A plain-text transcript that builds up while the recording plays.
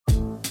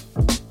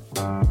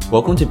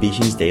Welcome to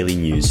BC's Daily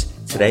News.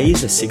 Today is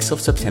the 6th of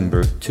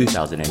September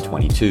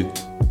 2022.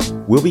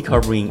 We'll be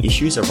covering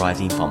issues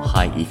arising from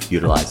high ETH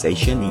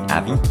utilization in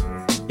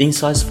AAVE,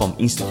 insights from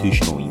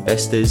institutional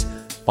investors,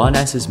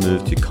 Binance's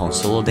move to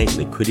consolidate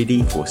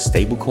liquidity for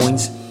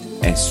stablecoins,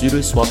 and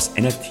Sudoswaps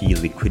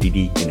NFT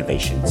liquidity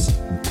innovations.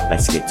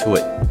 Let's get to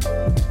it.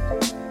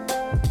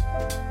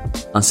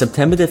 On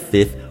September the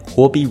 5th,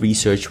 Huobi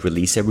Research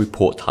released a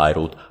report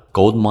titled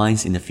Gold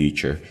Mines in the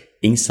Future,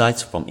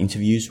 Insights from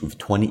Interviews with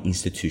 20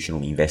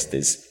 Institutional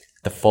Investors.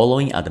 The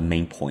following are the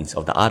main points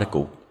of the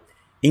article.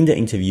 In the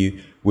interview,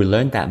 we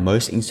learned that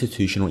most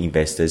institutional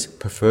investors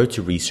prefer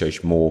to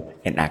research more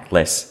and act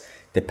less.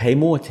 They pay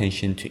more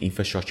attention to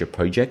infrastructure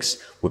projects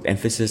with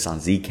emphasis on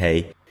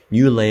ZK,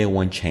 new layer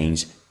 1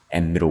 chains,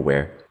 and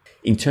middleware.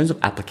 In terms of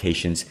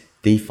applications,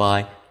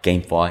 DeFi,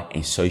 GameFi,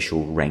 and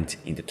social ranked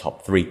in the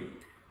top 3.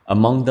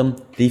 Among them,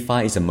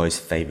 DeFi is the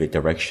most favored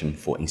direction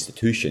for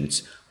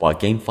institutions, while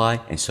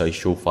GameFi and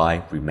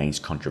SocialFi remains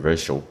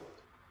controversial.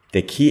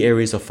 The key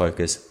areas of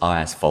focus are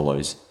as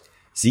follows.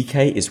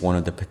 ZK is one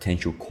of the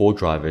potential core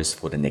drivers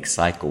for the next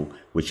cycle,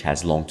 which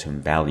has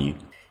long-term value.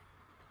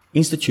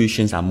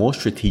 Institutions are more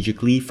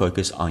strategically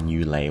focused on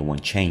new layer 1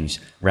 chains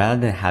rather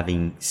than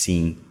having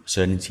seen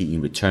certainty in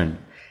return.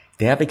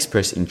 They have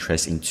expressed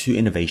interest in 2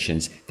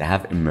 innovations that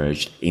have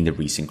emerged in the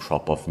recent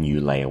crop of new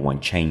layer 1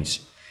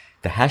 chains.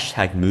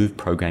 The #Move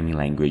programming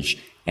language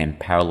and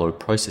parallel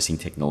processing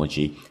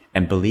technology,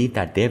 and believe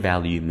that their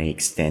value may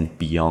extend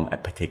beyond a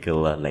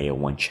particular layer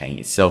 1 chain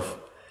itself.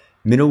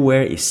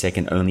 Middleware is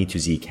second only to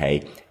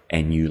ZK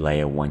and new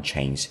layer 1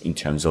 chains in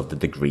terms of the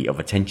degree of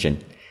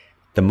attention.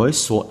 The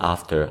most sought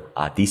after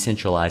are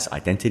decentralized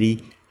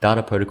identity,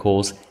 data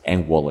protocols,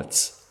 and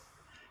wallets.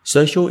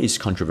 Social is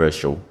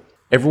controversial.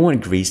 Everyone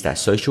agrees that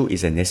social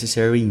is a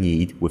necessary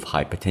need with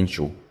high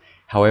potential.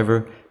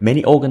 However,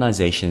 many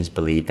organizations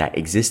believe that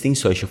existing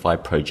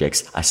SocialFi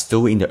projects are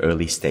still in the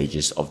early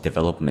stages of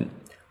development,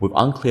 with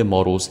unclear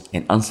models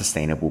and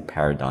unsustainable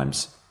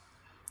paradigms.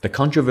 The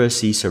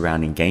controversy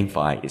surrounding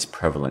GameFi is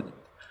prevalent.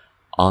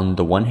 On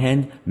the one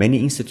hand, many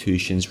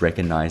institutions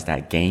recognize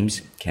that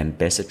games can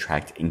best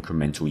attract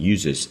incremental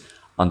users.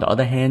 On the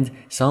other hand,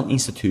 some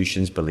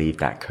institutions believe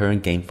that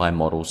current GameFi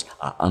models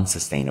are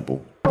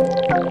unsustainable.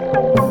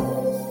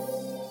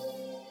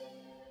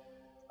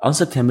 On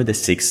September the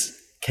 6th,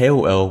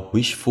 KOL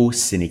Wishful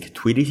Cynic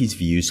tweeted his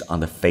views on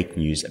the fake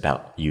news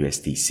about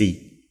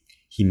USDC.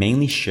 He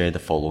mainly shared the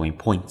following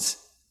points.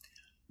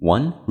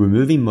 1.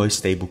 Removing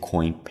most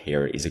stablecoin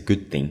pair is a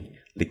good thing.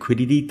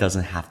 Liquidity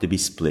doesn't have to be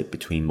split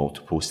between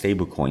multiple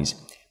stablecoins,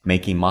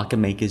 making market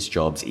makers'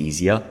 jobs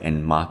easier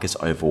and markets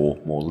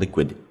overall more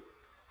liquid.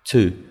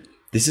 2.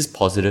 This is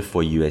positive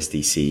for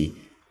USDC.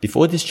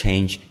 Before this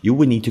change, you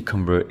would need to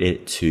convert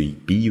it to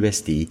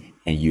BUSD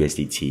and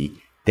USDT,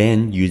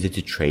 then use it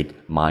to trade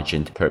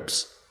margined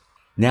perps.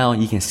 Now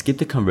you can skip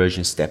the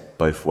conversion step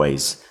both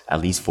ways,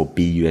 at least for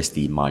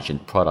BUSD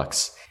margined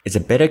products. It's a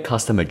better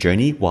customer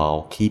journey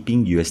while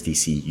keeping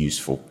USDC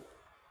useful.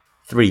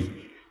 3.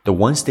 The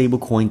one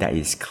stablecoin that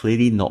is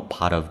clearly not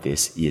part of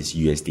this is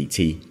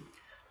USDT.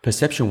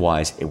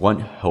 Perception-wise, it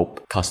won't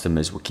help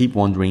customers will keep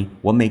wondering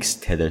what makes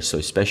Tether so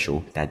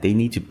special that they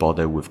need to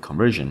bother with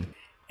conversion.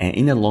 And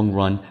in the long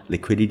run,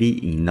 liquidity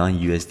in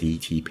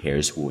non-USDT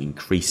pairs will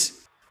increase.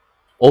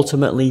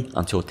 Ultimately,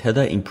 until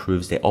Tether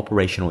improves their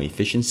operational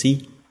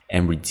efficiency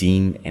and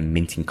redeem and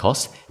minting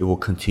costs, it will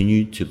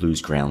continue to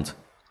lose ground.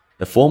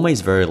 The former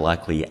is very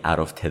likely out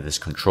of Tether's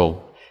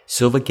control.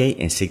 Silvergate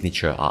and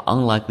Signature are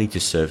unlikely to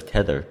serve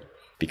Tether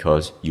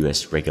because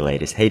US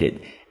regulators hate it,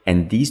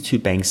 and these 2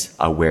 banks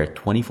are where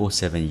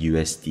 24/7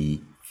 USD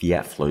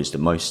fiat flows the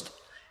most.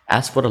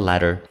 As for the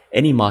latter,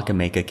 any market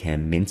maker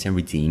can mint and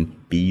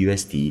redeem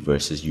BUSD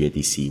versus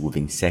USDC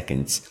within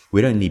seconds.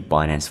 We don't need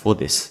Binance for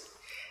this.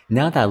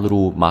 Now that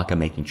little market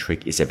making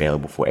trick is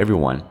available for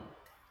everyone,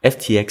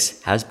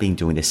 FTX has been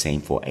doing the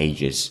same for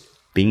ages,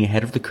 being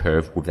ahead of the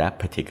curve with that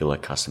particular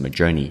customer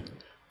journey.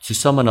 To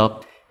sum it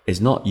up, it's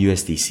not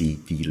USDC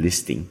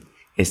delisting.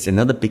 It's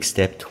another big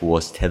step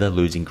towards Tether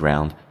losing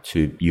ground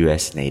to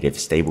US native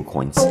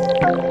stablecoins.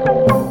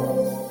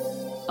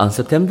 On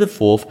September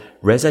 4th,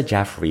 Reza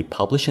Jaffrey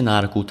published an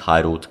article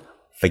titled,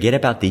 Forget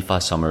About DeFi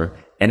Summer,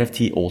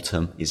 NFT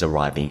Autumn is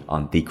Arriving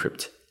on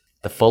Decrypt.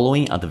 The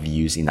following are the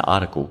views in the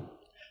article.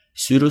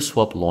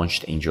 Sudoswap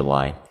launched in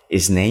July.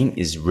 Its name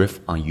is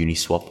riff on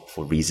Uniswap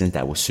for reasons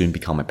that will soon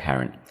become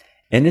apparent.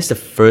 And it's the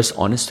first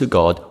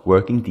honest-to-God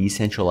working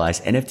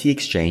decentralized NFT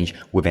exchange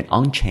with an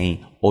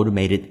on-chain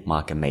automated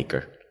market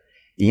maker.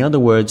 In other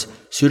words,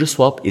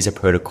 Sudoswap is a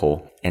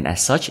protocol, and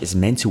as such is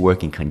meant to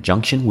work in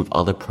conjunction with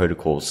other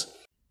protocols.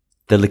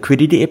 The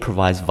liquidity it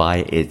provides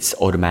via its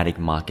automatic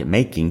market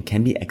making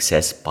can be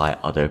accessed by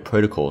other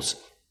protocols,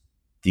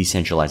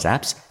 decentralized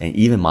apps, and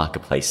even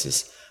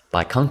marketplaces.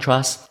 By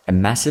contrast, a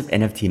massive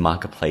NFT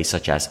marketplace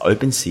such as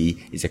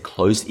OpenSea is a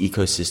closed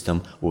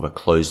ecosystem with a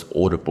closed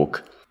order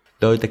book.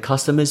 Though the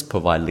customers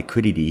provide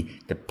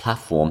liquidity, the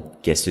platform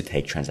gets to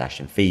take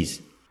transaction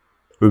fees.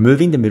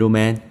 Removing the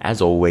middleman,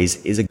 as always,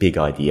 is a big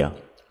idea.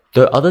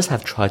 Though others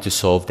have tried to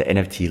solve the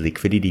NFT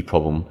liquidity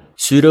problem,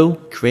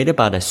 Sudo, created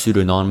by the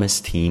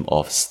pseudonymous team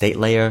of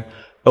StateLayer,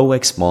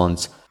 OX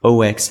Mons,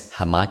 OX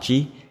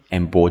Hamachi,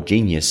 and Board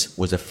Genius,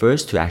 was the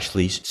first to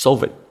actually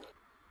solve it.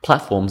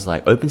 Platforms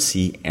like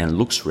OpenSea and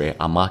LooksRare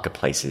are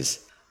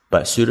marketplaces,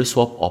 but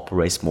Sudoswap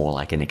operates more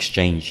like an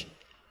exchange.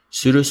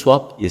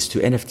 Sudoswap is to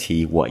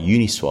NFT what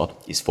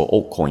Uniswap is for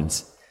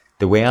altcoins.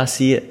 The way I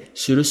see it,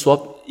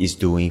 Sudoswap is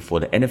doing for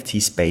the NFT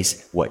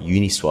space what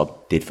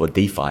Uniswap did for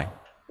DeFi.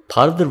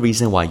 Part of the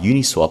reason why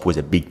Uniswap was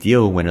a big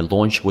deal when it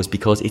launched was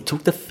because it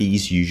took the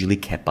fees usually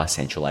kept by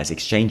centralized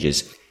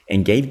exchanges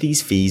and gave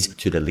these fees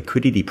to the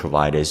liquidity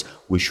providers,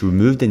 which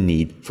removed the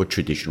need for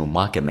traditional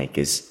market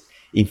makers.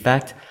 In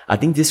fact, I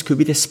think this could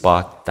be the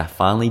spark that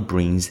finally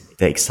brings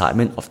the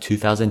excitement of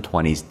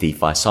 2020's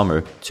DeFi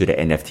summer to the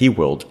NFT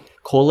world.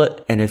 Call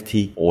it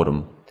NFT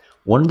autumn.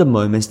 One of the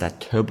moments that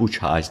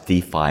turbocharged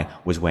DeFi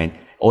was when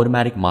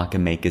automatic market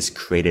makers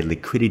created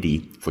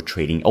liquidity for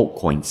trading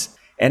altcoins.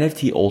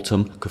 NFT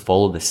Autumn could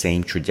follow the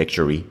same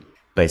trajectory,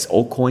 but it's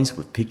altcoins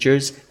with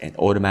pictures and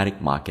automatic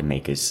market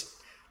makers.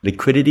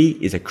 Liquidity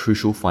is a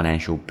crucial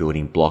financial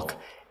building block,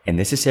 a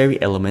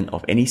necessary element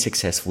of any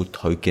successful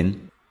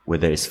token,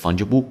 whether it's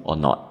fungible or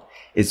not.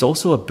 It's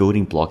also a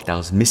building block that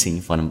was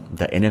missing from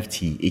the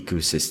NFT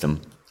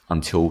ecosystem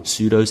until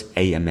Sudo's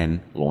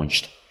AMM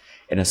launched.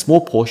 And a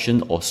small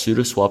portion of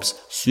Sudoswap's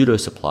Sudo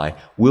supply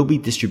will be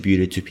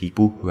distributed to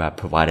people who have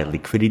provided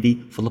liquidity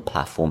for the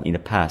platform in the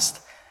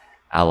past,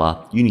 a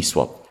la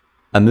Uniswap.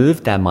 A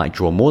move that might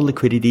draw more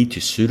liquidity to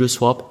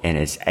Sudoswap and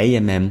its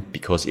AMM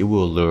because it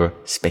will lure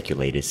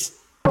speculators.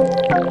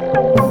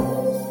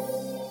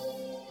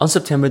 On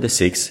September the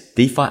 6th,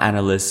 DeFi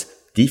analyst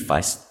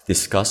DeFi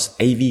discussed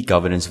AAVE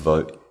governance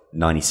vote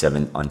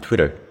 97 on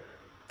Twitter.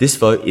 This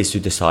vote is to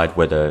decide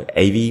whether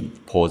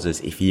AAVE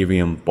pauses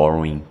Ethereum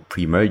borrowing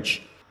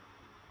pre-merge.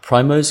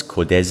 Primoz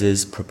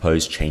Cordez's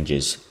proposed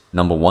changes.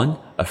 Number 1,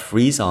 a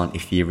freeze on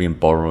Ethereum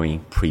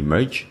borrowing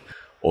pre-merge.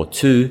 Or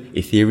 2,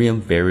 Ethereum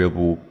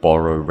variable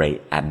borrow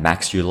rate at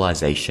max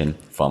utilization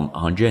from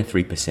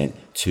 103%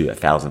 to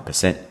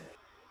 1000%.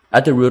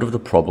 At the root of the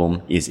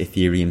problem is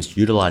Ethereum's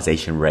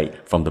utilization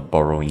rate from the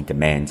borrowing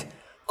demand,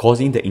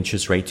 causing the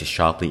interest rate to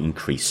sharply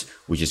increase,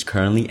 which is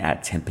currently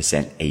at 10%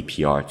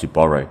 APR to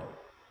borrow.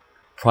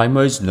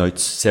 Primoz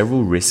notes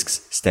several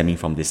risks stemming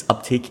from this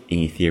uptick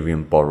in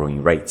Ethereum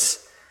borrowing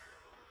rates.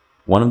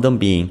 One of them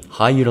being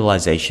high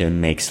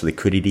utilization makes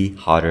liquidity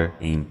harder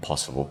and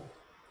impossible.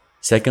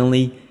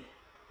 Secondly,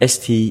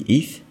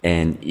 ST-ETH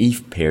and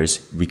ETH pairs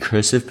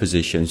recursive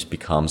positions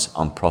becomes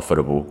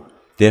unprofitable,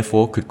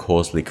 therefore could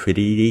cause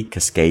liquidity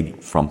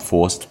cascade from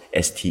forced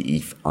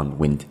ST-ETH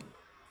unwind.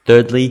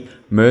 Thirdly,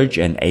 merge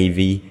and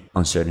AAVE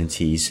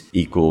uncertainties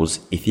equals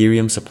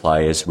Ethereum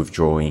suppliers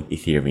withdrawing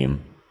Ethereum.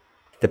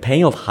 The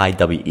pain of high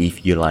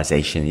WETH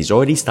utilization is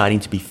already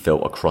starting to be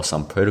felt across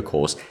some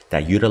protocols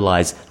that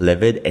utilize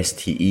levered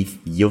ST-ETH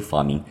yield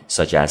farming,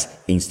 such as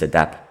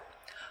InstaDApp.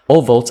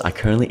 All vaults are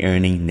currently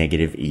earning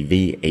negative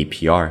EV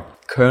APR,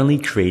 currently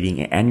creating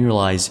an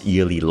annualized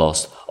yearly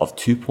loss of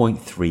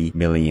 2.3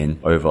 million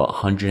over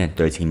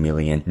 113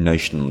 million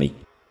notionally.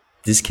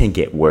 This can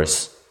get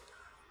worse.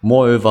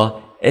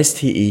 Moreover,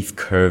 ST-ETH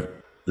curve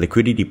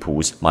liquidity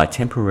pools might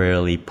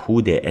temporarily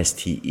pool their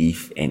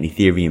ST-ETH and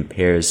Ethereum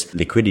pairs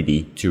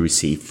liquidity to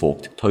receive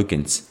forked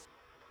tokens.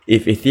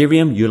 If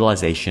Ethereum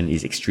utilization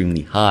is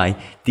extremely high,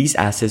 these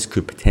assets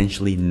could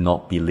potentially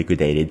not be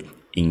liquidated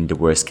in the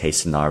worst case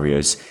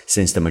scenarios,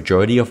 since the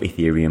majority of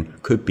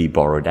Ethereum could be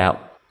borrowed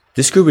out.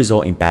 This could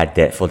result in bad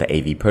debt for the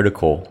AAVE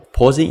protocol.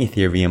 Pausing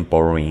Ethereum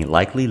borrowing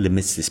likely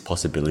limits this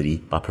possibility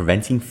by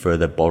preventing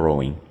further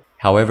borrowing.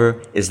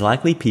 However, it's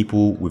likely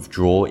people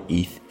withdraw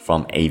ETH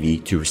from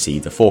AAVE to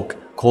receive the fork,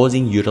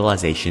 causing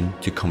utilization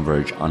to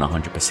converge on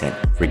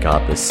 100%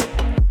 regardless.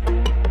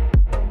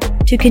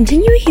 To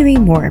continue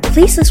hearing more,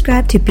 please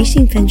subscribe to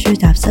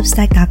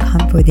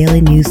beachinventures.substack.com for a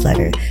daily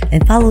newsletter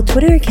and follow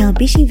Twitter account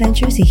Beaching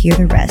Ventures to hear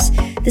the rest.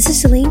 This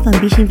is Celine from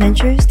Beaching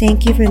Ventures.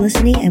 Thank you for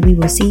listening and we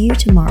will see you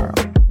tomorrow.